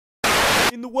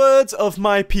In the words of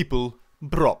my people,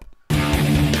 brop.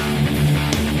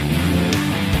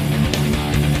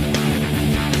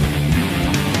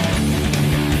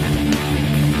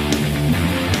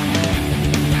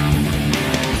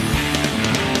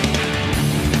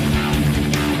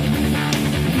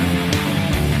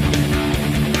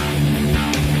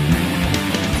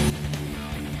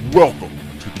 Welcome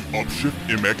to the Upshift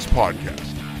MX podcast.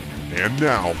 And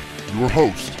now, your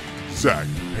host, Zach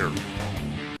Perry.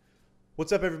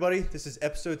 What's up, everybody? This is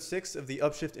episode 6 of the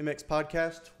Upshift MX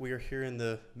podcast. We are here in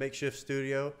the makeshift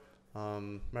studio.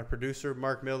 My producer,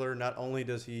 Mark Miller, not only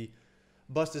does he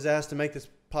bust his ass to make this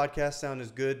podcast sound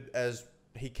as good as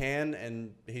he can,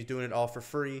 and he's doing it all for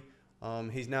free,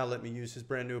 he's now let me use his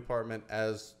brand new apartment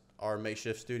as our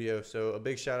makeshift studio. So a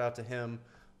big shout out to him.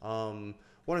 Want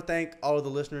to thank all of the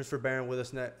listeners for bearing with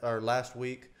us last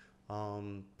week.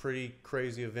 Pretty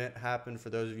crazy event happened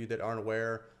for those of you that aren't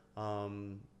aware.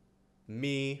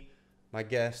 Me, my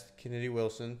guest, Kennedy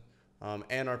Wilson,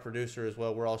 and our producer as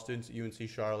well. We're all students at UNC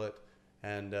Charlotte.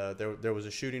 And there was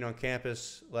a shooting on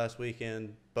campus last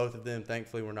weekend. Both of them,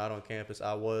 thankfully, were not on campus.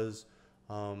 I was,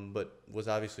 but was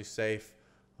obviously safe.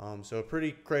 So a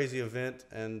pretty crazy event.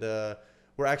 And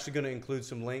we're actually going to include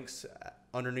some links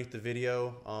underneath the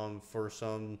video for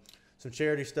some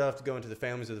charity stuff to go into the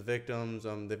families of the victims.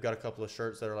 They've got a couple of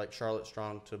shirts that are like Charlotte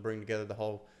Strong to bring together the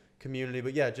whole community.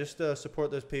 But yeah, just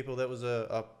support those people. That was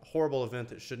a horrible event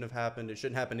that shouldn't have happened. It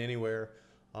shouldn't happen anywhere.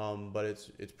 But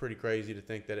it's pretty crazy to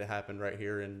think that it happened right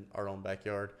here in our own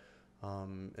backyard.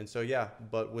 And so yeah,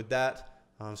 but with that,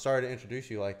 sorry to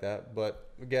introduce you like that, but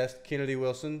guest Kennedy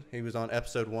Wilson, he was on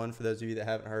episode 1 for those of you that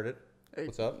haven't heard it. Hey,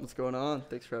 what's up? What's going on?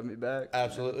 Thanks for having me back.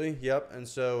 Absolutely, yep. And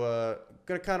so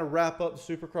going to kind of wrap up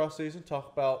the Supercross season,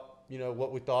 talk about,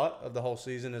 what we thought of the whole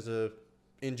season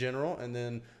in general, and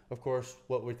then, of course,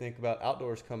 what we think about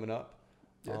outdoors coming up.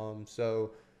 Yeah.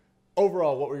 So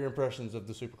overall, what were your impressions of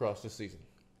the Supercross this season?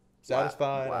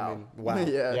 Satisfied? Wow. I mean, wow.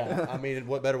 Yeah. I mean,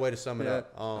 what better way to sum it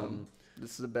up?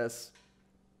 This is the best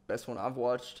one I've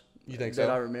watched. You think that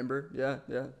so? I remember. Yeah,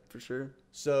 for sure.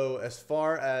 So as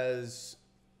far as,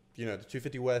 the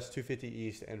 250 West, 250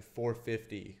 East, and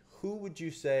 450, who would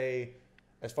you say,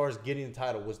 as far as getting the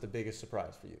title, was the biggest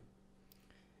surprise for you?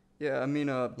 Yeah, I mean,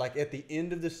 like at the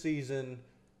end of the season,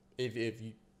 if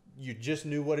you just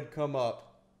knew what had come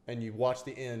up and you watched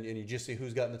the end and you just see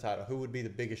who's gotten the title, who would be the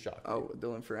biggest shock? Oh,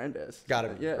 Dylan Ferrandis. Gotta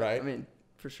be, yeah, right? I mean,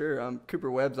 for sure. Cooper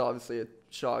Webb's obviously a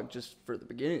shock just for the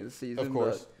beginning of the season. Of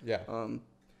course, but, yeah.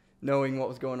 Knowing what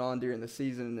was going on during the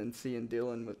season and then seeing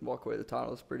Dylan walk away with the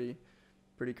title is pretty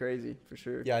crazy, for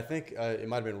sure. Yeah, I think it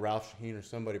might have been Ralph Shaheen or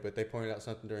somebody, but they pointed out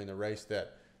something during the race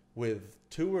that with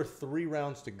 2 or 3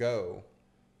 rounds to go,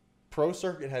 Pro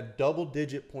Circuit had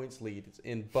double-digit points leads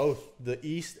in both the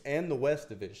East and the West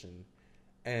division,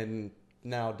 and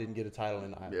now didn't get a title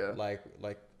in either. Yeah.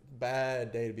 Like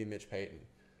bad day to be Mitch Payton.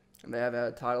 And they haven't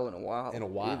had a title in a while.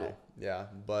 Either. Yeah.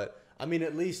 But, I mean,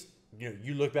 at least,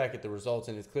 you look back at the results,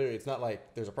 and it's clear it's not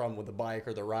like there's a problem with the bike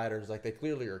or the riders. Like, they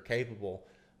clearly are capable,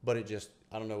 but it just,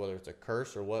 I don't know whether it's a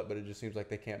curse or what, but it just seems like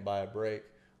they can't buy a break.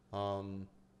 I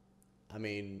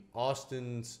mean,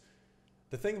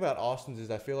 the thing about Austin's is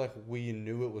I feel like we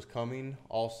knew it was coming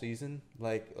all season.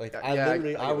 I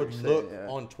would look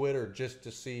on Twitter just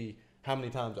to see how many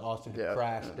times Austin had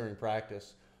crashed during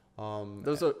practice.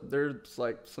 There's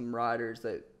like some riders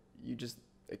that you just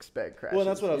expect crashes. Well,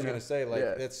 that's what I was going to say.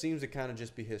 That seems to kind of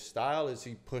just be his style, is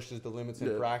he pushes the limits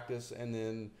in practice and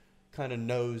then kind of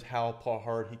knows how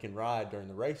hard he can ride during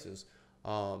the races.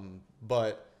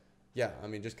 But yeah, I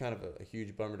mean, just kind of a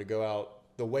huge bummer to go out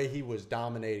the way he was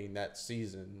dominating that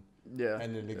season. Yeah.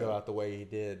 And then to go out the way he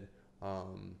did,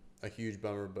 a huge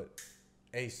bummer. But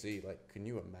AC, can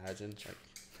you imagine?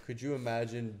 Could you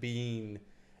imagine being,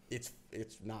 it's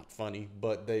not funny,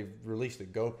 but they've released a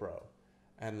GoPro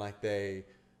and they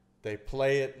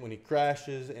play it when he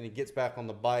crashes and he gets back on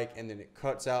the bike, and then it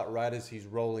cuts out right as he's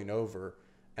rolling over.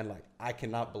 And I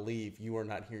cannot believe you are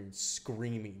not hearing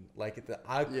screaming.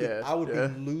 I would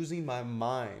be losing my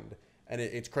mind. And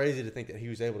it's crazy to think that he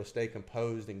was able to stay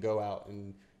composed and go out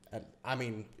and I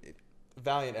mean,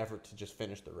 valiant effort to just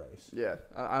finish the race. Yeah,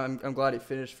 I'm glad he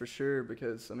finished for sure,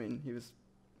 because I mean he was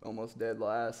almost dead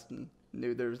last and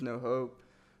knew there was no hope.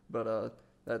 But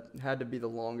that had to be the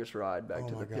longest ride back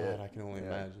to the pit. Oh my God, I can only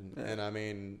imagine. Yeah. And I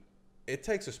mean, it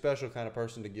takes a special kind of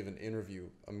person to give an interview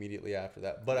immediately after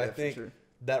that. But I think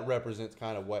that represents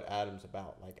kind of what Adam's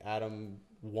about. Adam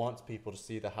wants people to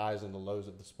see the highs and the lows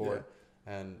of the sport.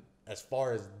 Yeah. And as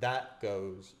far as that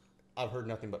goes, I've heard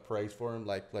nothing but praise for him.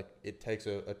 It takes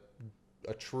a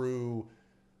true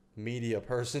media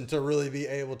person to really be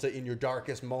able to, in your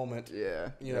darkest moment,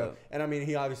 you know. And I mean,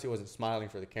 he obviously wasn't smiling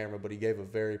for the camera, but he gave a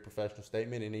very professional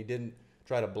statement, and he didn't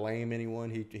try to blame anyone.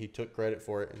 He took credit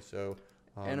for it, and so.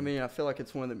 And I mean, I feel like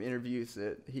it's one of them interviews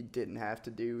that he didn't have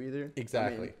to do either.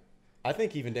 Exactly. I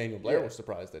think even Daniel Blair was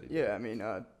surprised that he did. Yeah, I mean,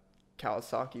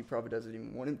 Kawasaki probably doesn't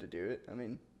even want him to do it. I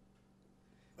mean,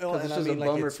 well, and it's I just mean, a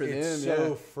bummer like, for it's them.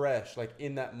 so fresh. Like,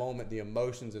 in that moment, the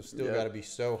emotions have still got to be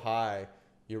so high.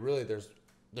 You really, there's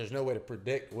no way to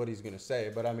predict what he's going to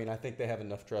say. But, I mean, I think they have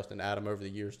enough trust in Adam over the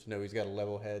years to know he's got a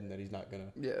level head and that he's not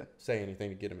going to say anything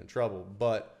to get him in trouble.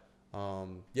 But,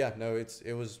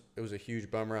 it was a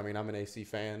huge bummer. I mean, I'm an AC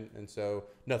fan, and so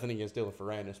nothing against Dylan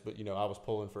Ferrandis, but, you know, I was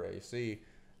pulling for AC.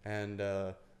 And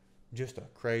just a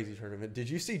crazy tournament. Did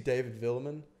you see David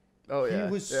Villeman? Oh, yeah.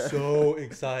 He was so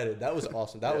excited. That was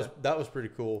awesome. That was pretty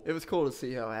cool. It was cool to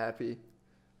see how happy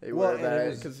they were about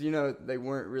it, because, you know, they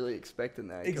weren't really expecting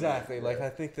that. Exactly. Like, I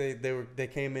think they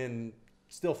came in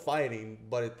still fighting,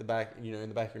 but at the back, you know, in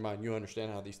the back of your mind, you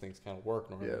understand how these things kind of work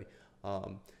normally.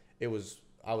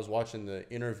 I was watching the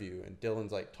interview, and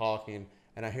Dylan's like talking,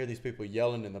 and I hear these people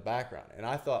yelling in the background, and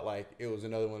I thought like it was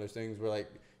another one of those things where,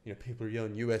 like, you know, people are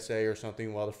yelling USA or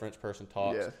something while the French person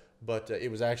talks. Yeah. But it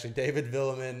was actually David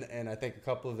Villeman and I think a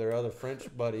couple of their other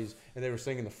French buddies, and they were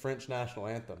singing the French national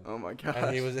anthem. Oh my gosh!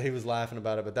 And he was laughing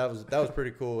about it, but that was pretty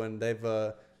cool, and they've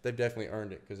definitely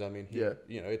earned it, because I mean,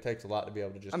 you know, it takes a lot to be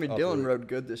able to just. I mean, Dylan rode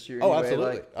good this year. Oh, anyway.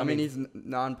 absolutely. Like, I mean, he's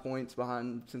 9 points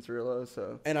behind Cincerillo,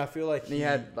 so. And I feel like he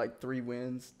had like 3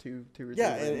 wins, two or 3 wins.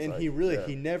 And he really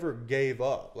he never gave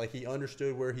up. Like, he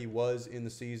understood where he was in the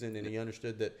season, and he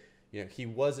understood that, you know, he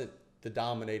wasn't the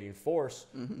dominating force,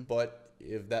 but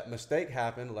if that mistake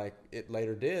happened, like it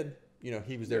later did, you know,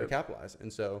 he was there to capitalize.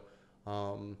 And so,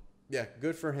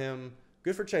 good for him.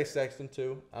 Good for Chase Sexton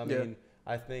too. I mean,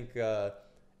 I think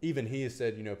even he has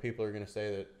said, you know, people are going to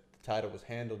say that the title was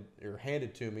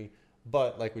handed to me,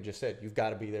 but like we just said, you've got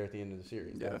to be there at the end of the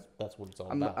series. That's what it's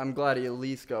all about. I'm glad he at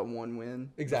least got 1 win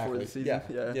before the season.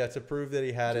 Yeah, to prove that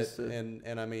he had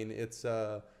and I mean, it's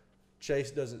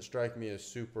Chase doesn't strike me as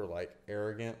super like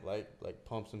arrogant, like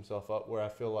pumps himself up, where I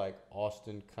feel like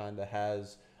Austin kind of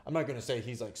has. I'm not going to say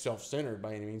he's like self-centered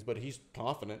by any means, but he's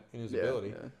confident in his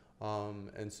ability.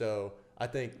 And so I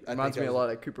think reminds me a lot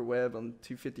of Cooper Webb on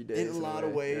 250 days. In a lot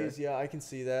of ways, I can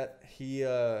see that. He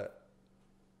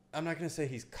I'm not going to say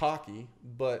he's cocky,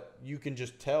 but you can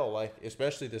just tell, like,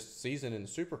 especially this season in the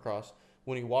Supercross,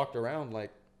 when he walked around,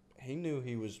 like, he knew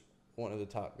he was one of the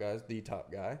top guys, the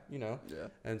top guy, you know? Yeah.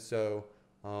 And so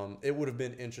it would have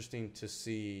been interesting to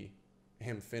see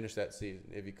him finish that season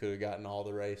if he could have gotten all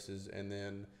the races, and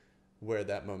then where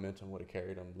that momentum would have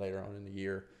carried him later on in the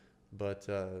year. But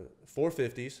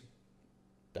 450s,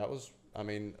 that was, I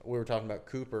mean, we were talking about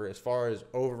Cooper as far as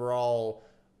overall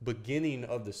beginning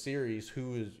of the series,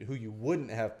 who you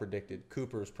wouldn't have predicted.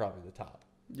 Cooper is probably the top.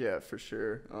 Yeah, for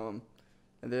sure.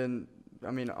 And then, I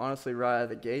mean, honestly, right out of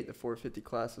the gate, the 450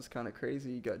 class was kind of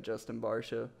crazy. You got Justin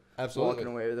Barsha walking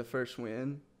away with the first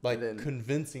win. Like,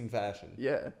 convincing fashion.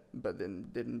 Yeah, but then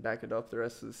didn't back it up the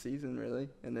rest of the season, really.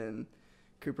 And then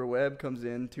Cooper Webb comes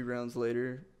in 2 rounds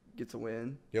later, gets a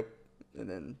win. Yep. And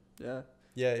then,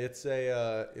 yeah,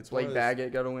 it's Blake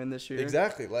Baggett got a win this year.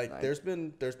 Exactly. Like there's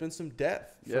been some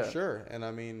depth for sure. And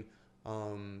I mean,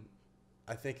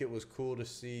 I think it was cool to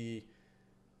see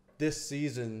this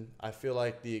season. I feel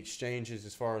like the exchanges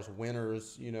as far as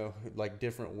winners, you know, like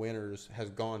different winners, has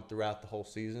gone throughout the whole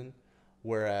season.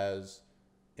 Whereas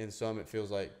in some, it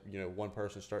feels like, you know, one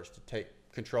person starts to take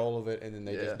control of it and then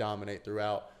they just dominate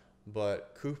throughout.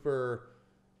 But Cooper,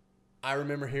 I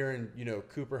remember hearing, you know,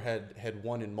 Cooper had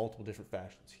won in multiple different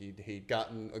fashions. He'd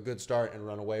gotten a good start and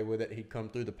run away with it. He'd come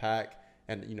through the pack,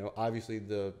 and, you know, obviously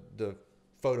the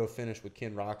photo finish with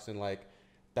Ken Roczen, like,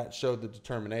 that showed the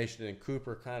determination, and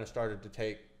Cooper kind of started to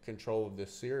take control of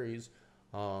this series.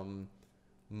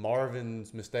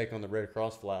 Marvin's mistake on the Red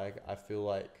Cross flag, I feel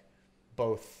like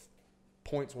both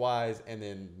points-wise and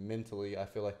then mentally, I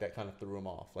feel like that kind of threw him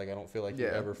off. Like, I don't feel like he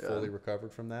ever fully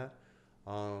recovered from that.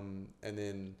 And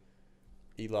then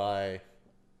Eli,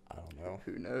 I don't know.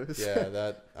 Who knows?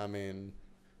 Yeah, I mean,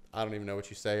 I don't even know what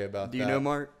you say about that. Do you know,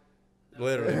 Mark?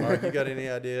 Literally, Mark, you got any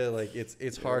idea? Like,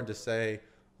 it's hard to say.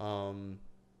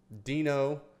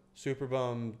 Dino, super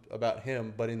bummed about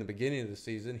him, but in the beginning of the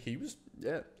season, he was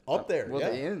up there. Well,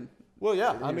 the end. Well,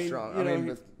 yeah. I mean, strong. You know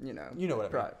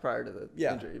what I mean. Prior to the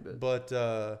injury, but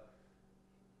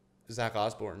Zach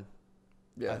Osborne,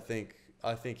 I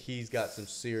think he's got some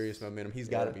serious momentum. He's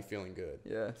got to be feeling good.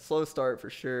 Yeah, slow start for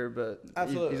sure, but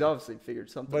he's obviously figured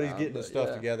something out. But he's getting his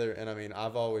stuff together, and I mean,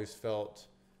 I've always felt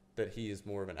that he is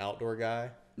more of an outdoor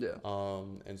guy. Yeah.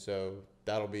 And so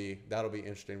that'll be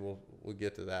interesting. We'll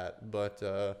get to that. But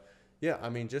yeah, I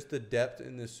mean, just the depth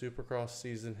in this Supercross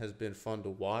season has been fun to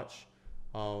watch.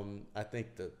 I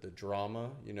think the drama,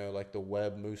 like the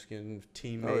Webb Muskin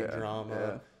teammate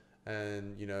drama,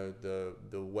 and the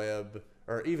Webb,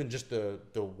 or even just the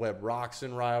Webb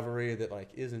Roxon rivalry that like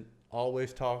isn't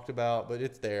always talked about, but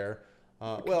it's there.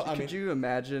 Could you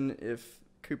imagine if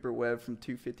Cooper Webb from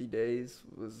 250 Days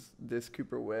was this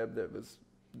Cooper Webb that was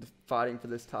fighting for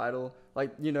this title?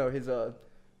 Like, his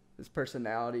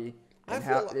personality and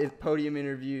his podium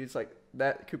interviews, like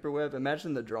that Cooper Webb.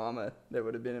 Imagine the drama that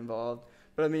would have been involved.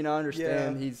 But I mean, I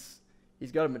understand he's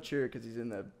got to mature because he's in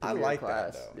the premier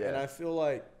class. That though, and I feel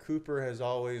like Cooper has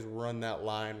always run that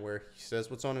line where he says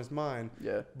what's on his mind,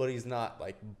 but he's not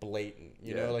like blatant.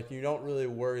 You know, like you don't really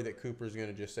worry that Cooper's going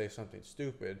to just say something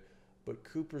stupid, but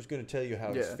Cooper's going to tell you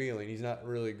how he's feeling. He's not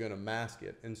really going to mask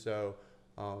it, and so.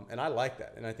 And I like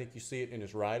that, and I think you see it in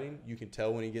his riding. You can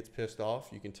tell when he gets pissed off.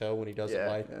 You can tell when he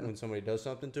doesn't when somebody does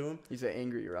something to him. He's an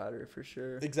angry rider for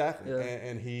sure. Exactly,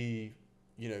 and he,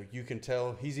 you can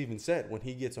tell. He's even said when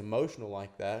he gets emotional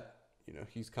like that,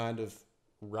 he's kind of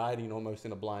riding almost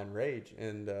in a blind rage,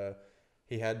 and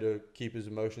he had to keep his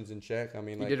emotions in check. I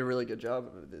mean, he did a really good job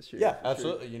of it this year. Yeah,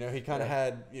 absolutely. Sure. He kind of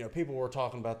had, people were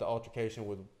talking about the altercation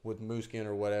with Muskin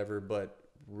or whatever, but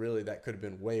really that could have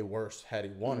been way worse had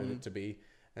he wanted it to be.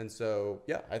 And so,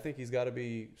 yeah, I think he's got to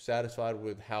be satisfied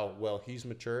with how well he's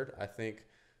matured. I think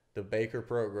the Baker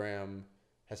program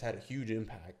has had a huge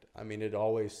impact. I mean, it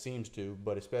always seems to,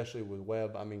 but especially with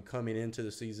Webb. I mean, coming into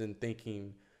the season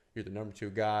thinking you're the number 2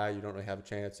 guy, you don't really have a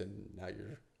chance, and now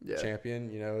you're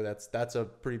champion. That's a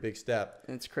pretty big step.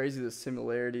 And it's crazy the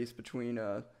similarities between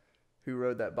who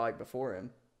rode that bike before him.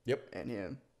 Yep. And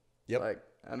him. Yep. Like,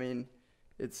 I mean,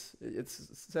 it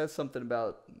says something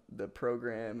about the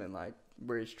program and like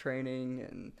where he's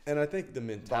training and I think the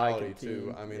mentality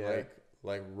too. I mean,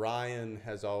 like Ryan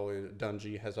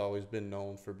Dungey has always been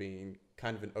known for being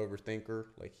kind of an overthinker.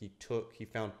 Like he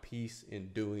found peace in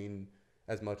doing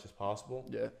as much as possible.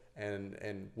 Yeah.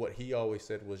 And what he always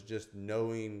said was just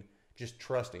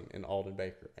trusting in Alden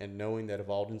Baker and knowing that if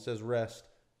Alden says rest,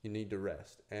 you need to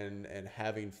rest, and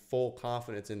having full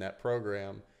confidence in that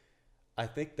program. I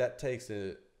think that takes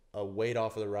a weight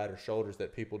off of the rider's shoulders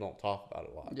that people don't talk about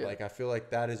a lot. Yeah. Like, I feel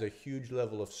like that is a huge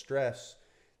level of stress,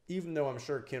 even though I'm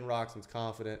sure Ken Roxon's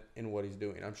confident in what he's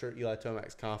doing. I'm sure Eli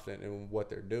Tomac's confident in what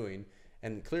they're doing,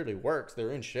 and it clearly works.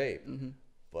 They're in shape,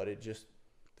 but it just...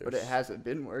 But it hasn't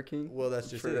been working. Well, that's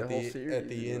just it. At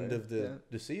the end of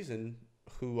the season,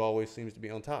 who always seems to be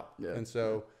on top? Yeah. And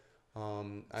so,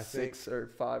 I think... 6 or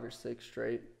 5 or 6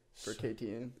 straight. For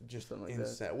KTM, just something like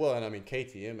insane. that. Well, and I mean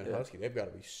KTM and Husky, they've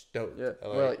got to be stoked.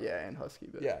 Yeah, and Husky.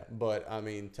 But I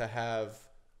mean to have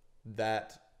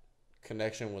that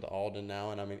connection with Alden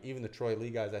now, and I mean even the Troy Lee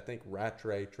guys, I think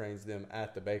Rattray trains them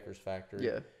at the Baker's factory.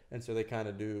 Yeah, and so they kind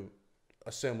of do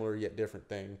a similar yet different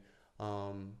thing.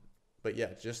 But yeah,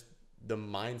 just the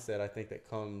mindset I think that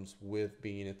comes with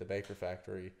being at the Baker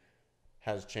factory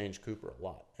has changed Cooper a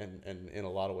lot, and in a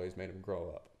lot of ways made him grow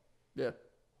up. Yeah.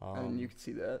 I mean, you can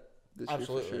see that this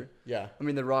absolutely. year for sure. Yeah. I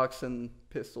mean, the Roxon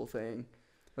pistol thing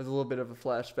was a little bit of a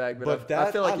flashback, but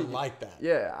I feel like I like that.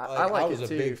 Yeah, I like it too. I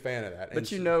was a big fan of that.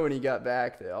 But when he got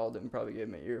back, that Alden probably gave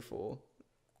him an earful.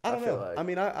 I don't know. Like. I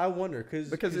mean, I wonder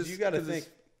because you got to think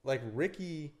like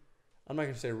Ricky. I'm not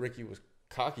gonna say Ricky was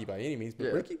cocky by any means,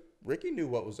 but Ricky knew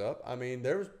what was up. I mean,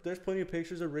 there's plenty of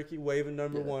pictures of Ricky waving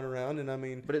number 1 around, and I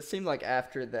mean. But it seemed like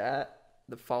after that,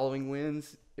 the following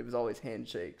wins, it was always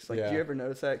handshakes. Like, do you ever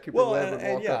notice that? Cooper Webb would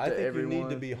walk up to everyone. You need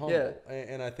to be humble. Yeah.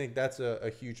 And I think that's a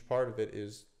huge part of it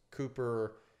is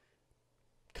Cooper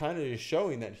kind of is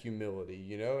showing that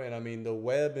humility, And I mean, the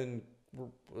Webb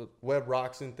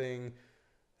Roxon thing,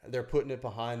 they're putting it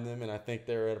behind them, and I think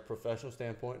they're at a professional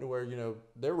standpoint to where,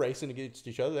 they're racing against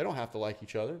each other. They don't have to like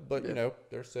each other, but,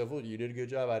 they're civil. You did a good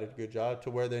job. I did a good job, to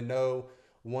where they know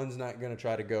one's not going to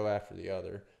try to go after the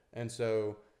other. And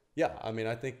so... Yeah, I mean,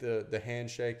 I think the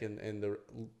handshake and the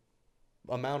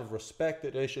amount of respect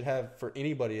that they should have for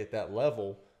anybody at that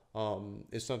level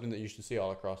is something that you should see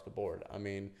all across the board. I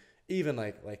mean, even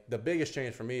like the biggest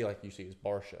change for me, like you see, is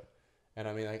Barsha. And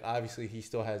I mean, like obviously he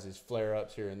still has his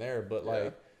flare-ups here and there, but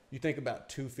like you think about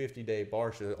 250-day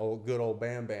Barsha, good old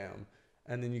Bam Bam,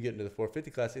 and then you get into the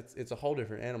 450 class, it's a whole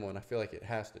different animal, and I feel like it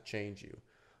has to change you.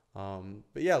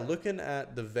 But yeah, looking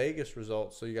at the Vegas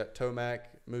results, so you got Tomac,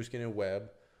 Muskin, and Webb.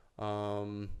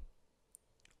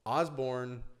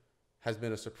 Osborne has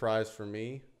been a surprise for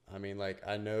me. I mean, like,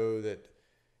 I know that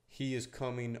he is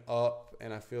coming up,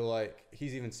 and I feel like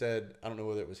he's even said, I don't know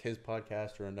whether it was his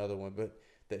podcast or another one, but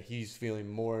that he's feeling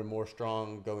more and more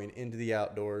strong going into the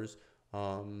outdoors.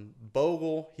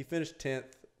 Bogle, he finished 10th.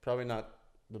 Probably not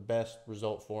the best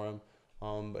result for him,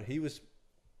 but he was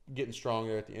getting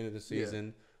stronger at the end of the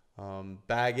season.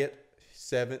 Baggett,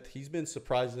 7th. He's been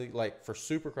surprisingly, like for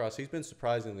Supercross, he's been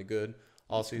surprisingly good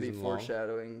all season long.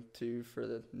 Foreshadowing too for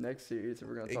the next series that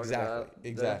we're going to talk about.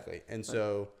 Exactly. And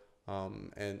so,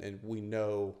 and we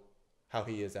know how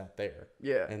he is out there.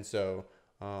 Yeah. And so,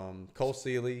 Cole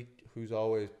Seeley, who's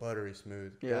always buttery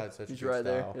smooth. Yeah, God, such he's a good right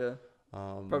style. there. Yeah.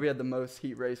 Probably had the most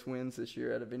heat race wins this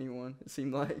year out of anyone, it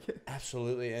seemed like.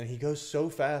 Absolutely, and he goes so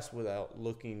fast without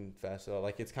looking fast at all.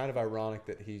 Like, it's kind of ironic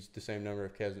that he's the same number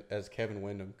of as Kevin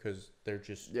Windham, because they're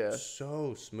just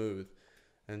so smooth.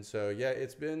 And so, yeah,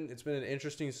 it's been an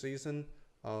interesting season.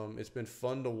 It's been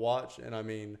fun to watch, and I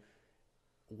mean,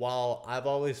 while I've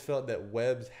always felt that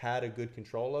Webb's had a good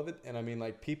control of it, and I mean,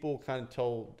 like, people kind of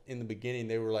told in the beginning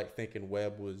they were like thinking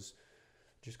Webb was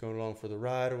just going along for the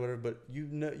ride or whatever, but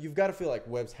you've got to feel like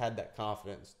Webb's had that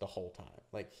confidence the whole time.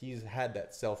 Like, he's had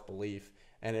that self-belief,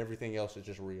 and everything else is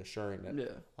just reassuring it.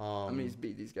 Yeah. I mean, he's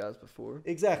beat these guys before.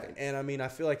 Exactly. And I mean, I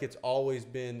feel like it's always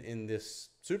been in this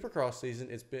Supercross season,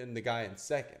 it's been the guy in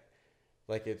second.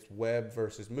 Like, it's Webb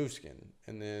versus Mooskin.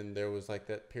 And then there was like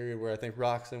that period where I think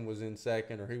Roxon was in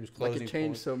second, or he was closing. Like, it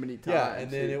changed so many times. Yeah,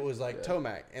 and then it was like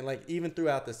Tomac. And like, even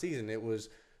throughout the season, it was,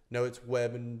 no, it's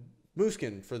Webb and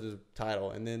Mooskin for the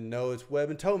title, and then no, it's Webb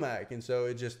and Tomac. And so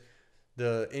it just,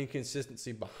 the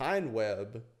inconsistency behind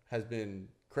Webb has been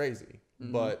crazy.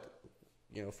 Mm-hmm. But,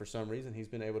 you know, for some reason, he's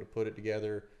been able to put it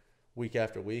together week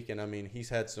after week. And I mean, he's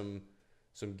had some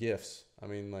gifts. I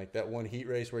mean, like that one heat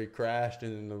race where he crashed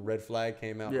and then the red flag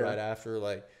came out right after.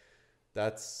 Like,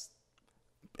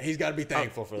 he's got to be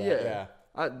thankful for that.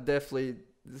 Yeah.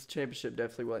 This championship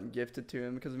definitely wasn't gifted to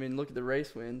him, because I mean, look at the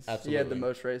race wins. Absolutely. He had the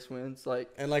most race wins.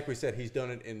 And like we said, he's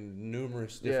done it in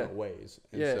numerous different ways.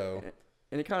 And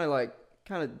and it kind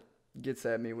of gets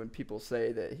at me when people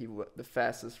say that the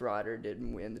fastest rider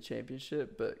didn't win the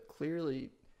championship, but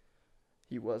clearly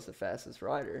he was the fastest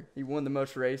rider. He won the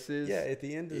most races. Yeah, at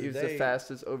the end of the day, he was the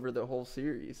fastest over the whole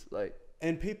series. Like,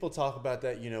 and people talk about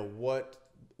that. You know, what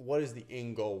is the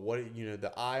end goal?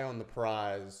 The eye on the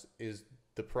prize is.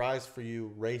 The prize for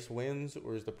you race wins,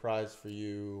 or is the prize for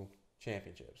you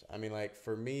championships? I mean, like,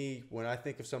 for me, when I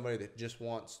think of somebody that just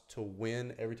wants to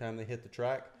win every time they hit the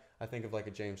track, I think of like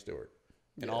a James Stewart,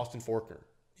 an Austin Forkner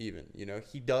even. You know,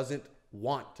 he doesn't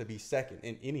want to be second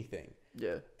in anything.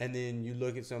 Yeah. And then you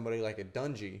look at somebody like a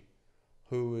Dungey,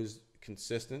 who is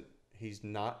consistent. He's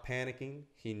not panicking.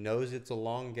 He knows it's a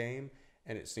long game.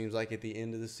 And it seems like at the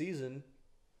end of the season,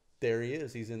 there he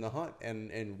is. He's in the hunt.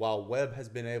 And while Webb has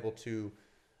been able to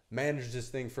manage this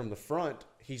thing from the front,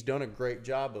 he's done a great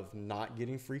job of not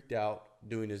getting freaked out,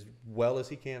 doing as well as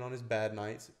he can on his bad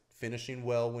nights, finishing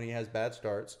well when he has bad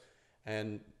starts,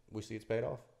 and we see it's paid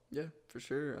off. Yeah, for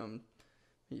sure.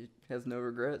 He has no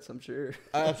regrets, I'm sure.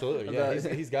 Absolutely, yeah.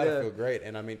 He's got to feel great.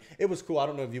 And I mean, it was cool. I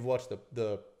don't know if you've watched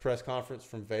the press conference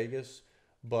from Vegas,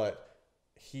 but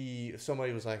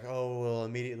somebody was like, oh, well,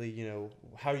 immediately, you know,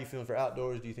 how are you feeling for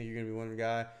outdoors? Do you think you're going to be winning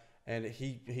guy? And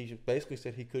he basically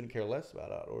said he couldn't care less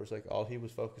about outdoors. Like, all he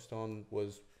was focused on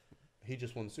was he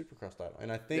just won the Supercross title.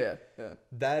 And I think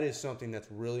that is something that's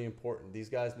really important. These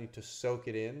guys need to soak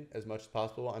it in as much as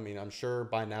possible. I mean, I'm sure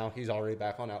by now he's already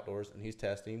back on outdoors and he's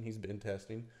testing. He's been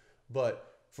testing.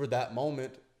 But for that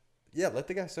moment, let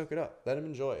the guy soak it up. Let him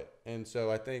enjoy it. And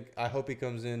so I hope he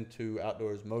comes into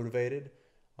outdoors motivated.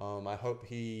 I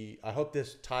hope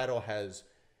this title has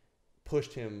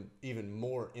pushed him even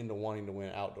more into wanting to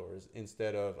win outdoors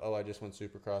instead of, oh, I just won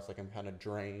Supercross, like I'm kind of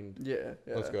drained. Yeah.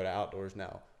 Let's go to outdoors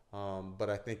now. But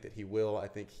I think that he will. I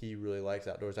think he really likes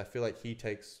outdoors. I feel like he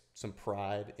takes some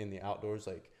pride in the outdoors.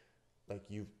 Like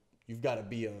you've got to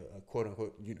be a quote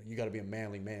unquote, you got to be a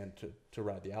manly man to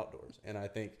ride the outdoors. And I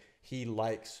think he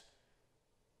likes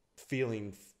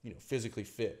feeling, physically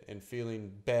fit and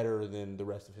feeling better than the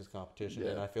rest of his competition.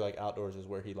 And I feel like outdoors is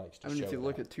where he likes to show. I mean, if you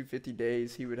look at 250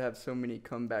 days, he would have so many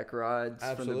comeback rides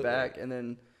from the back, and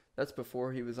then that's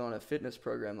before he was on a fitness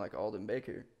program like Alden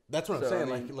Baker. That's what I'm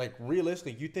saying. I mean, like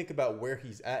realistically, you think about where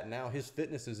he's at now. His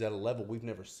fitness is at a level we've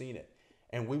never seen it.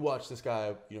 And we watched this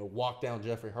guy, walk down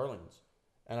Jeffrey Hurling's.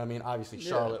 And I mean, obviously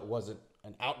Charlotte wasn't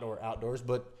an outdoors,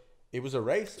 but it was a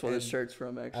race. That's where his shirt's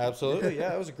from, actually. Absolutely,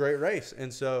 yeah. It was a great race.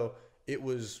 And so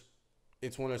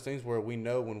it's one of those things where we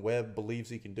know when Webb believes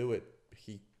he can do it,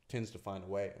 he tends to find a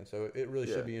way. And so it really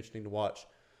should be interesting to watch.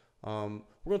 We're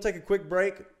going to take a quick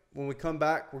break. When we come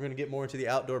back, we're going to get more into the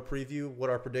outdoor preview, what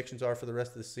our predictions are for the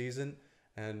rest of the season,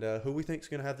 and who we think is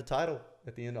going to have the title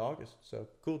at the end of August. So,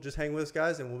 cool. Just hang with us,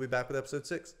 guys, and we'll be back with episode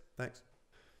 6. Thanks.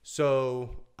 So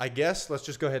I guess let's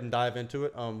just go ahead and dive into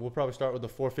it. We'll probably start with the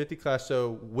 450 class.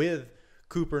 So with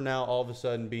Cooper now all of a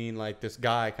sudden being like this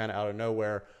guy kind of out of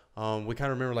nowhere, we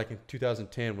kind of remember like in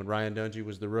 2010 when Ryan Dungey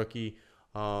was the rookie,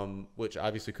 which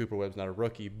obviously Cooper Webb's not a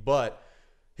rookie, but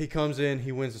he comes in,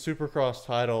 he wins the Supercross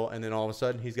title, and then all of a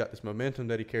sudden he's got this momentum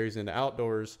that he carries into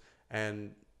outdoors,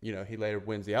 and you know he later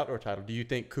wins the outdoor title. Do you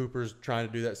think Cooper's trying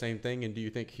to do that same thing, and do you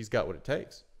think he's got what it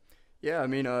takes? Yeah, I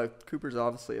mean, Cooper's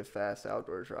obviously a fast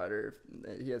outdoors rider.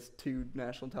 He has 2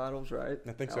 national titles, right?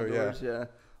 I think outdoors, so,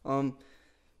 yeah.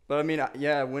 But I mean,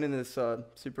 yeah, winning this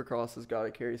Supercross has got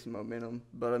to carry some momentum.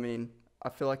 But I mean, I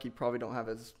feel like he probably don't have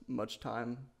as much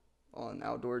time on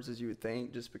outdoors as you would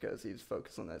think, just because he's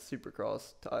focused on that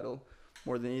Supercross title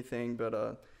more than anything.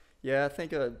 But yeah, I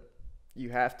think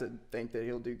you have to think that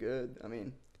he'll do good. I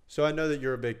mean. So I know that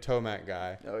you're a big Tomac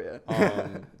guy. Oh, yeah.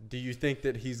 Do you think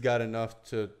that he's got enough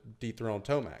to dethrone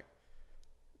Tomac?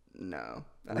 No.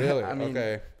 Really? I mean,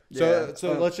 okay. Yeah,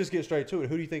 so let's just get straight to it.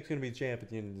 Who do you think is going to be the champ at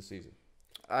the end of the season?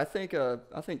 I think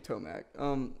Tomac.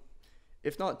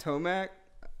 If not Tomac,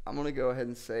 I'm going to go ahead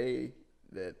and say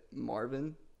that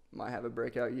Marvin might have a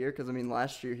breakout year, because, I mean,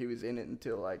 last year he was in it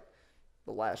until, like,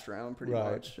 the last round pretty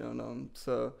much. And,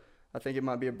 so I think it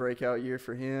might be a breakout year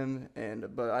for him,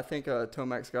 but I think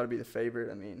Tomac's got to be the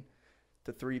favorite. I mean,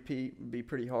 to three-peat would be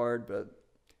pretty hard, but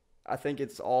I think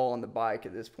it's all on the bike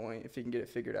at this point if he can get it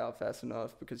figured out fast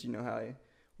enough, because you know how he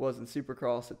was in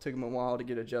Supercross. It took him a while to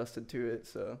get adjusted to it.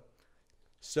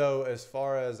 So as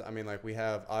far as, I mean, like we've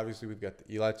got the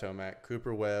Eli Tomac,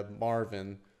 Cooper Webb,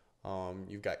 Marvin.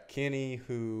 You've got Kenny,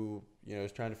 who you know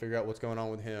is trying to figure out what's going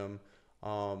on with him.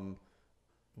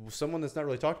 Someone that's not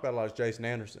really talked about a lot is Jason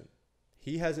Anderson.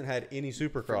 He hasn't had any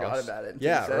Supercross. Forgot about it.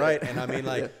 Yeah, right. And I mean,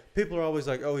 like, people are always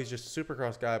like, oh, he's just a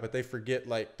Supercross guy, but they forget,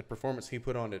 like, the performance he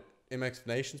put on at MX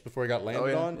Nations before he got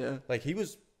landed on. Yeah. Like, he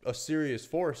was a serious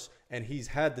force, and he's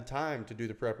had the time to do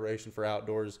the preparation for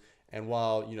outdoors. And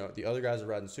while, you know, the other guys are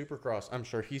riding Supercross, I'm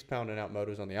sure he's pounding out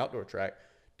motos on the outdoor track.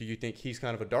 Do you think he's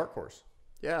kind of a dark horse?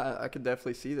 Yeah, I could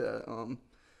definitely see that.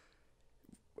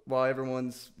 While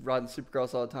everyone's riding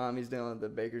Supercross all the time, he's down at the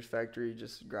Baker's factory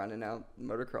just grinding out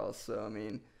motocross. So, I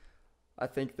mean, I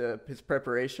think his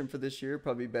preparation for this year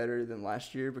probably better than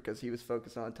last year, because he was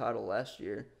focused on a title last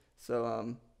year.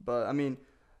 So, but, I mean,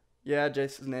 yeah,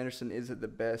 Jason Anderson isn't the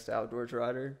best outdoors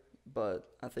rider, but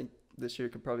I think this year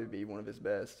could probably be one of his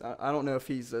best. I don't know if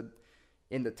he's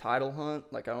in the title hunt.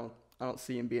 Like, I don't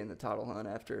see him being in the title hunt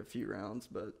after a few rounds.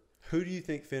 But who do you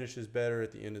think finishes better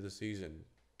at the end of the season?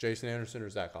 Jason Anderson or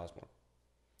Zach Osborne?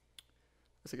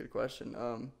 That's a good question.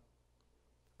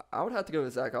 I would have to go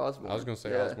with Zach Osborne. I was going to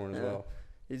say Osborne as well.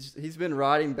 He's been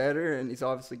riding better, and he's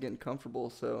obviously getting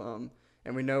comfortable. So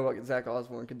and we know what Zach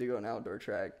Osborne can do on an outdoor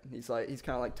track. He's kind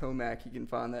of like Tomac. He can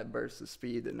find that burst of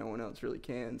speed that no one else really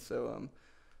can. So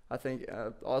I think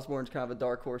Osborne's kind of a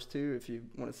dark horse too, if you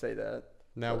want to say that.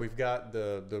 Now we've got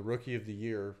the rookie of the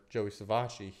year, Joey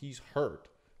Savacci. He's hurt.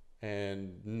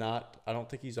 And I don't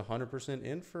think he's 100%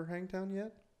 in for Hangtown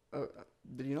yet. Oh,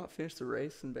 did he not finish the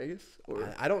race in Vegas?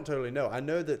 Or? I don't totally know. I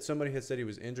know that somebody had said he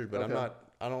was injured, but okay.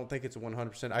 I don't think it's a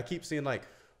 100%. I keep seeing like,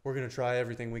 we're going to try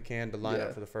everything we can to line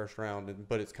up for the first round,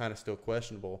 but it's kind of still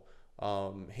questionable.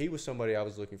 He was somebody I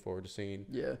was looking forward to seeing.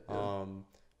 Yeah.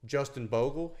 Justin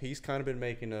Bogle, he's kind of been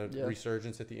making a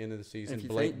resurgence at the end of the season. And if you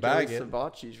Blake think Baggett,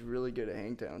 Savacci's really good at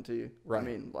Hangtown too. Right. I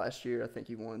mean, last year I think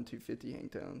he won 250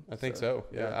 Hangtown. I think so.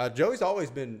 Yeah. Joey's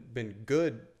always been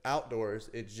good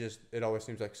outdoors. It always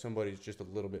seems like somebody's just a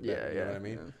little bit better. You know what I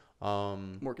mean?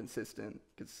 Yeah. More consistent,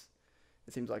 because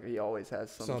it seems like he always has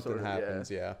something sort of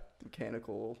happens.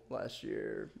 Mechanical last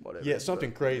year, whatever. Yeah,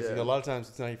 something crazy. A lot of times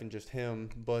it's not even just him,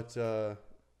 but So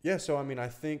I mean, I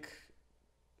think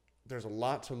there's a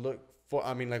lot to look for.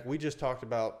 I mean, like we just talked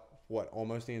about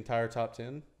almost the entire top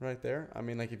 10 right there. I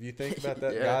mean, like if you think about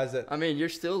that, guys that. I mean, you're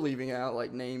still leaving out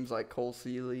like names like Cole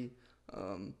Seeley.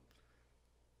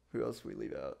 Who else do we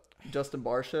leave out? Justin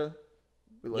Barsha.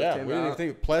 We left him out.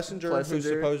 Think Plessinger, who's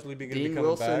supposedly going to be coming back. Dean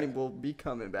Wilson will be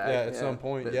coming back. Yeah, at some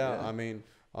point. But, I mean,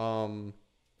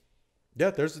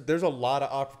 there's a lot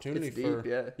of opportunity it's deep,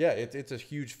 it's a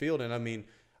huge field, and I mean,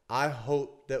 I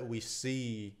hope that we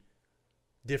see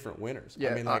different winners. I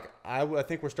mean, like I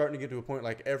think we're starting to get to a point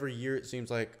like every year it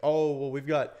seems like, oh, well, we've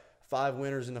got 5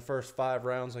 winners in the first 5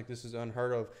 rounds. Like this is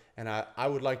unheard of. And I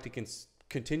would like to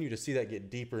continue to see that get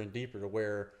deeper and deeper to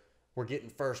where we're getting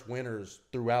first winners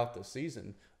throughout the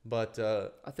season. But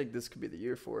I think this could be the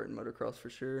year for it in motocross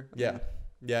for sure. Yeah.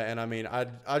 And I mean,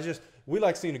 we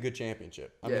like seeing a good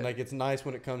championship. I mean, like it's nice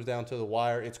when it comes down to the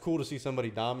wire. It's cool to see somebody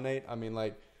dominate. I mean,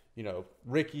 like, you know,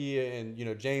 Ricky and, you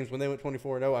know, James, when they went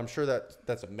 24-0, I'm sure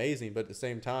that's amazing. But at the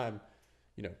same time,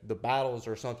 the battles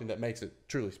are something that makes it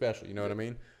truly special. You know what I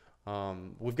mean?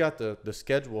 We've got the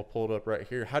schedule pulled up right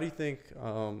here. How do you think,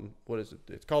 what is it?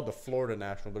 It's called the Florida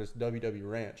National, but it's WW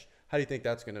Ranch. How do you think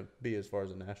that's going to be as far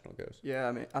as the national goes? Yeah,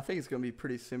 I mean, I think it's going to be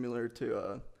pretty similar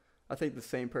to, I think the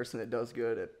same person that does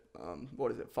good at,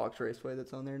 what is it, Fox Raceway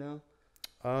that's on there now?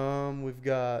 We've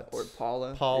got or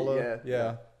Paula.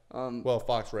 Yeah. Well,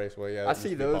 Fox Raceway, yeah. I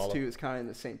see those two as kind of in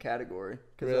the same category.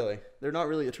 Really? They're not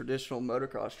really a traditional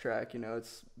motocross track.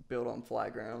 It's built on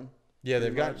flat ground. Yeah,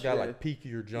 they've got like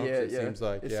peakier jumps. It seems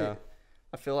like.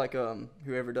 I feel like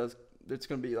whoever does, it's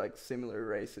going to be like similar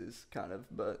races, kind of.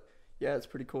 But yeah, it's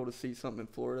pretty cool to see something in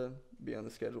Florida be on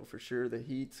the schedule for sure. The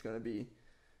heat's going to be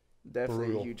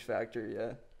definitely a huge factor.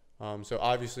 Yeah. So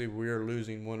obviously we're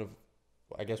losing one of,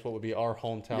 I guess, what would be our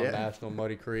hometown national,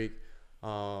 Muddy Creek.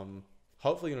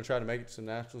 Hopefully going to try to make it to some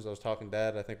nationals. I was talking to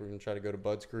Dad. I think we're going to try to go to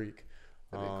Budds Creek.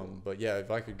 Cool. But yeah,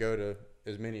 if I could go to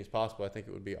as many as possible, I think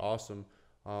it would be awesome.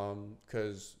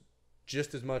 Because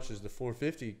just as much as the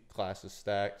 450 class is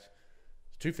stacked,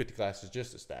 the 250 class is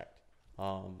just as stacked.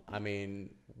 I mean,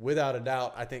 without a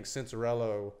doubt, I think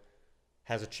Cincerello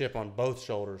has a chip on both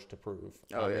shoulders to prove.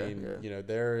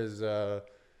 There is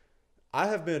I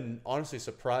have been honestly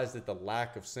surprised at the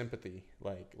lack of sympathy.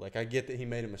 Like I get that he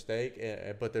made a mistake,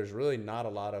 but there's really not a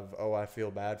lot of, I feel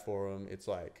bad for him. It's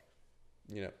like,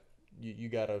 you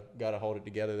gotta hold it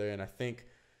together there. And I think,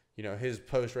 his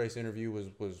post-race interview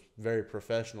was very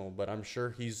professional, but I'm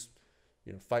sure he's,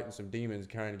 fighting some demons,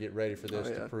 trying to get ready for this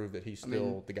to prove that he's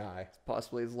still the guy. It's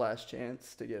possibly his last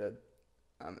chance to get a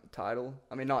title.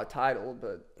 I mean, not a title,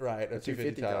 but right, a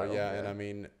 250 title. Yeah, and I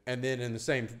mean, and then in the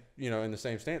same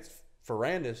stance,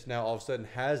 Ferrandis now all of a sudden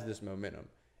has this momentum,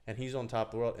 and he's on top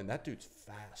of the world, and that dude's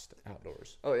fast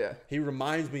outdoors. Oh yeah, he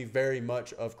reminds me very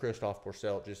much of Christophe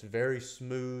Pourcel, just very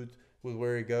smooth with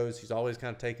where he goes. He's always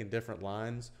kind of taking different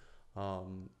lines.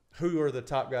 Who are the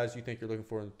top guys you think you're looking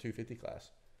for in the 250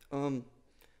 class?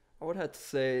 I would have to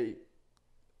say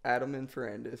Adam and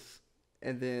Ferrandis,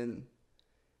 and then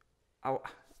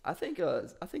I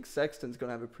think Sexton's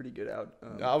gonna have a pretty good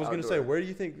I was gonna say, where do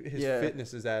you think his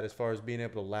fitness is at as far as being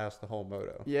able to last the whole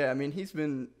moto? Yeah, I mean he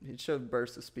showed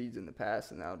bursts of speeds in the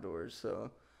past in outdoors,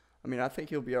 so I mean I think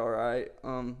he'll be all right.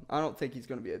 I don't think he's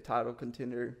gonna be a title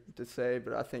contender to say,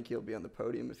 but I think he'll be on the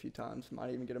podium a few times.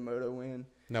 Might even get a moto win.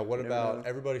 Now, what about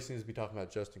everybody seems to be talking about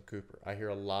Justin Cooper? I hear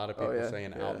a lot of people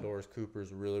saying outdoors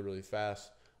Cooper's really, really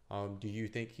fast. Do you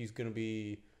think he's gonna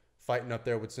be fighting up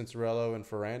there with Cincerello and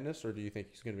Ferrandis, or do you think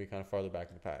he's going to be kind of farther back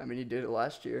in the pack? I mean, he did it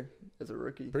last year as a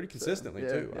rookie. Pretty consistently,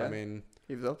 too. Yeah. I mean,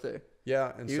 he was up there.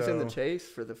 Yeah. And he was in the chase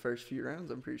for the first few rounds,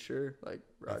 I'm pretty sure.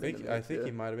 I think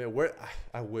he might have been.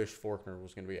 I wish Faulkner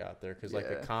was going to be out there because,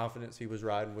 the confidence he was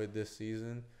riding with this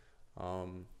season,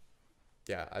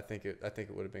 I think it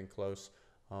would have been close.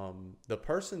 The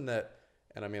person that,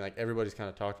 and I mean, everybody's kind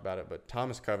of talked about it, but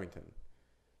Thomas Covington.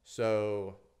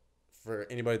 So for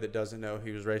anybody that doesn't know, he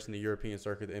was racing the European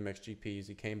circuit, the MXGPs.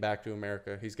 He came back to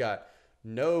America. He's got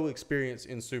no experience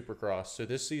in Supercross, so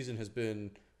this season has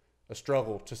been a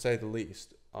struggle, to say the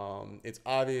least. It's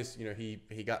obvious,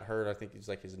 he got hurt. I think it's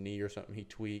his knee or something he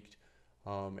tweaked,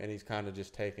 and he's kind of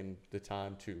just taken the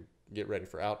time to get ready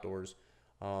for outdoors.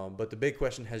 But the big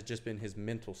question has just been his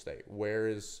mental state. Where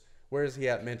is he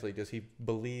at mentally? Does he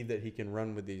believe that he can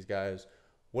run with these guys?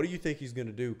 What do you think he's going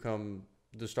to do come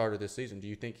the start of this season? Do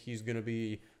you think he's going to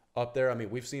be up there? I mean,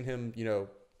 we've seen him,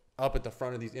 up at the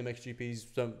front of these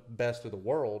MXGPs, some best of the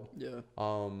world. Yeah.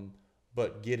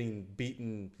 But getting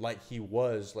beaten like he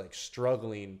was,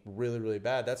 struggling really, really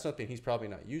bad, that's something he's probably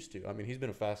not used to. I mean, he's been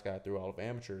a fast guy through all of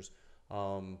amateurs.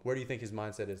 Where do you think his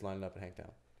mindset is lining up at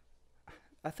Hangtown?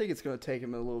 I think it's going to take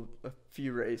him a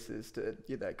few races to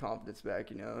get that confidence back,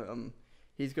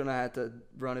 He's going to have to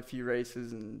run a few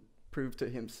races and prove to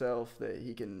himself that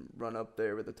he can run up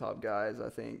there with the top guys, I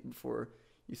think, before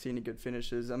you see any good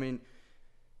finishes. I mean,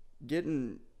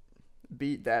 getting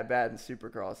beat that bad in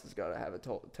Supercross has got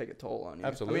to take a toll on you.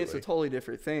 Absolutely. I mean, it's a totally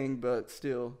different thing, but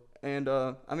still. And,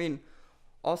 I mean,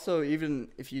 also, even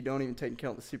if you don't even take into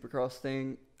account the Supercross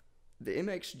thing, the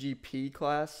MXGP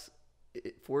class,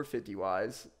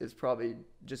 450-wise, is probably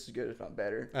just as good, if not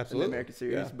better, than the American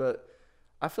Series. Yeah. But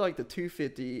I feel like the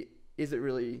 250 isn't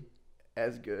really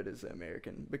as good as the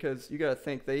American, because you got to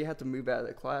think they have to move out of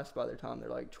the class by the time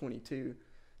they're 22.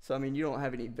 So I mean, you don't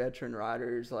have any veteran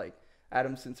riders.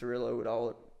 Adam Cincerello would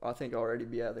already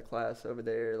be out of the class over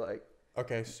there.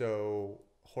 Okay, so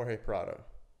Jorge Prado,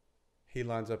 he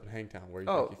lines up in Hangtown. Where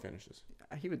do you think he finishes?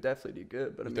 He would definitely do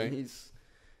good, but I mean,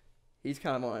 he's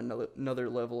kind of on another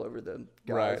level over the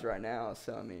guys right now.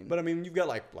 So I mean, but I mean, you've got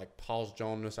like Paul's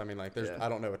Jonas. I mean, like there's I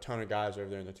don't know a ton of guys over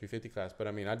there in the 250 class, but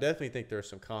I mean, I definitely think there's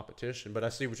some competition. But I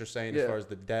see what you're saying as far as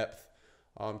the depth,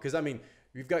 because I mean,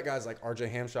 you've got guys like R.J.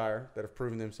 Hampshire that have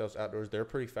proven themselves outdoors. They're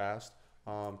pretty fast.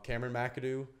 Cameron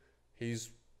McAdoo,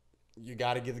 you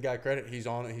got to give the guy credit. He's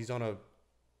on a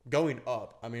going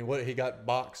up. I mean, he got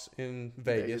box in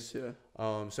Vegas.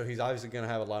 So he's obviously going to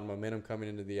have a lot of momentum coming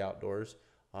into the outdoors.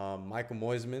 Michael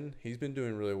Moisman, he's been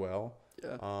doing really well.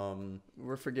 Yeah.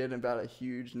 We're forgetting about a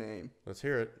huge name. Let's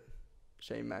hear it.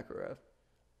 Shane McElrath.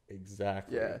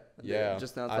 Exactly. Yeah.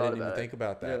 Just now I didn't even think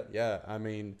about that. Yeah. I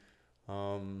mean,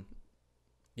 I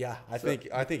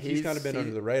think he's kind of been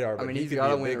under the radar. But he's got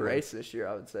to win a race this year,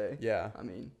 I would say. Yeah. I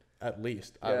mean, at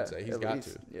least I would say he's got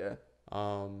to. Yeah.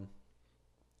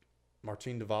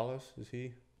 Martin Davalos, is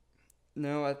he?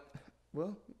 No, I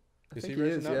is he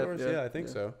racing outdoors? Yeah, I think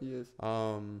so. He is.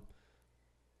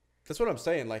 That's what I'm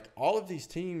saying. Like all of these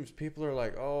teams, people are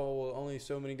like, oh, well, only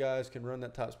so many guys can run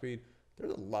that top speed.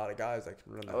 There's a lot of guys that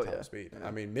can run that top speed. Yeah.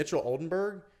 I mean, Mitchell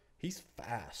Oldenburg, he's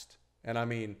fast. And I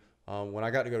mean, when I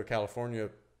got to go to California,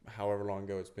 however long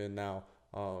ago it's been now,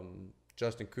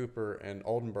 Justin Cooper and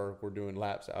Oldenburg were doing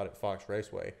laps out at Fox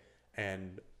Raceway.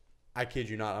 And I kid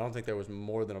you not, I don't think there was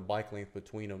more than a bike length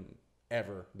between them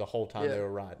ever the whole time they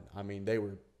were riding. I mean, they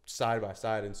were side by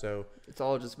side, and so it's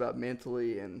all just about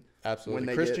mentally and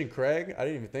absolutely. Christian Craig, I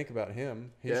didn't even think about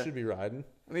him. He should be riding.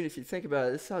 I mean, if you think about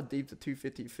it, this is how deep the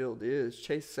 250 field is.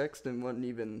 Chase Sexton wasn't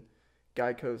even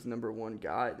Geico's #1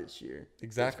 guy this year.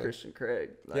 Exactly. It's Christian Craig.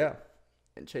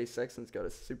 And Chase Sexton's got a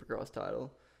Supercross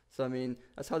title. So I mean,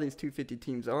 that's how these 250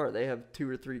 teams are. They have 2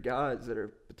 or 3 guys that are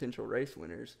potential race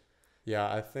winners.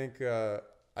 Yeah, I think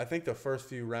the first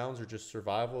few rounds are just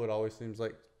survival. It always seems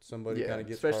like somebody kind of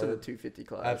gets especially hard. The 250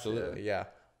 class. Absolutely, yeah.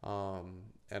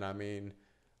 And I mean,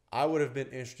 I would have been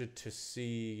interested to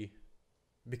see,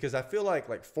 because I feel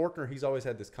like Faulkner, he's always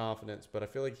had this confidence, but I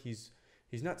feel like he's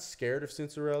not scared of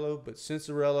Cincerello. But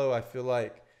Cincerello, I feel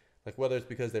like whether it's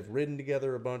because they've ridden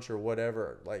together a bunch or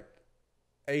whatever, like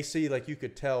AC, like you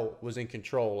could tell was in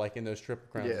control, like in those Triple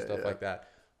Crowns and stuff like that.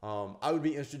 I would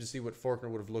be interested to see what Faulkner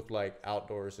would have looked like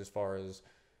outdoors as far as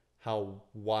how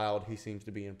wild he seems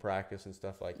to be in practice and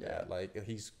stuff like that. Like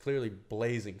he's clearly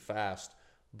blazing fast,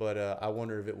 but I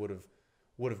wonder if it would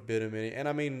have bit him any. And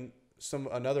I mean,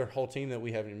 another whole team that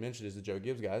we haven't even mentioned is the Joe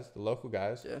Gibbs guys, the local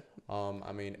guys. Yeah.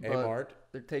 I mean, A-Mart.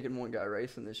 They're taking one guy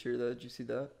racing this year, though. Did you see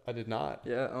that? I did not.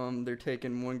 Yeah. They're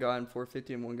taking one guy in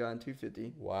 450 and one guy in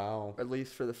 250. Wow. At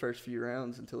least for the first few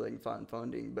rounds until they can find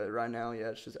funding. But right now,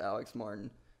 it's just Alex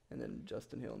Martin and then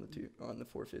Justin Hill on the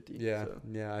 450. Yeah. So.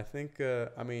 Yeah. I think.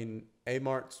 I mean,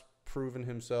 A-Mart's proven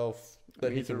himself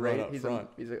that he can run up front.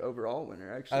 He's an overall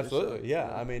winner, actually. Absolutely. So,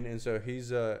 yeah. I mean, and so he's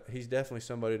definitely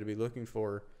somebody to be looking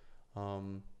for.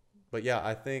 But yeah,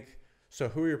 I think so.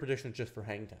 Who are your predictions just for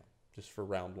Hangtown, just for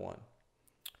round 1?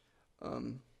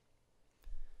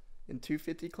 In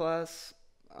 250 class,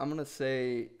 I'm gonna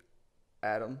say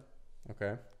Adam.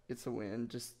 Okay. Gets a win,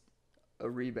 just a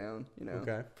rebound,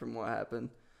 from what happened.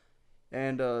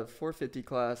 And 450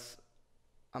 class,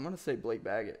 I'm gonna say Blake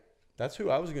Baggett. That's who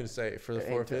I was gonna say for the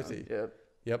 450.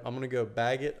 Yep. I'm gonna go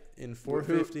Baggett in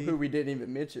 450. Who we didn't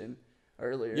even mention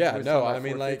earlier. Yeah, no, I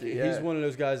mean, he's one of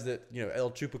those guys that,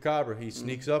 El Chupacabra, he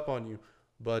sneaks up on you,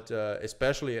 but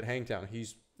especially at Hangtown,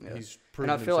 he's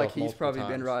proven. And I feel like he's probably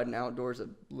been riding outdoors a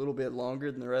little bit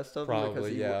longer than the rest of them because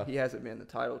he hasn't been in the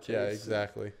title chase. Yeah,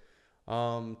 exactly.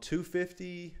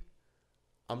 250,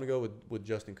 I'm going to go with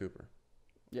Justin Cooper.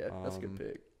 Yeah, that's a good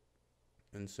pick.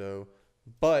 And so,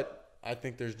 but I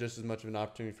think there's just as much of an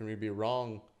opportunity for me to be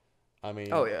wrong. I mean,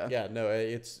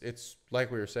 it's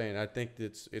like we were saying. I think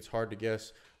it's hard to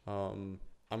guess. I'm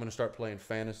gonna start playing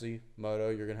fantasy moto.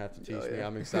 You're gonna have to teach me.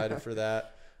 I'm excited for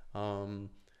that.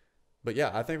 But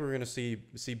yeah, I think we're gonna see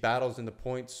battles in the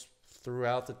points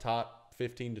throughout the top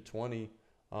 15 to 20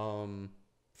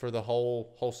 for the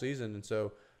whole season, and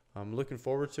so I'm looking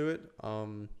forward to it.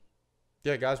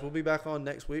 Yeah, guys, we'll be back on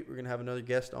next week. We're gonna have another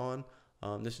guest on.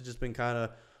 This has just been kind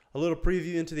of a little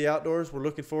preview into the outdoors. We're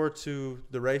looking forward to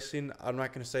the racing. I'm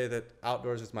not going to say that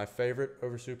outdoors is my favorite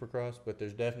over Supercross, but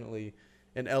there's definitely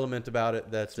an element about it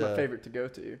that's my favorite to go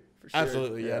to, for sure.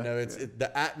 Absolutely, yeah. No,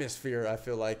 the atmosphere, I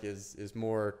feel like, is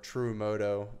more true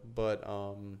moto. But,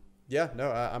 I'm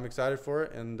excited for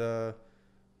it. And,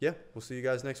 we'll see you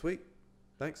guys next week.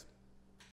 Thanks.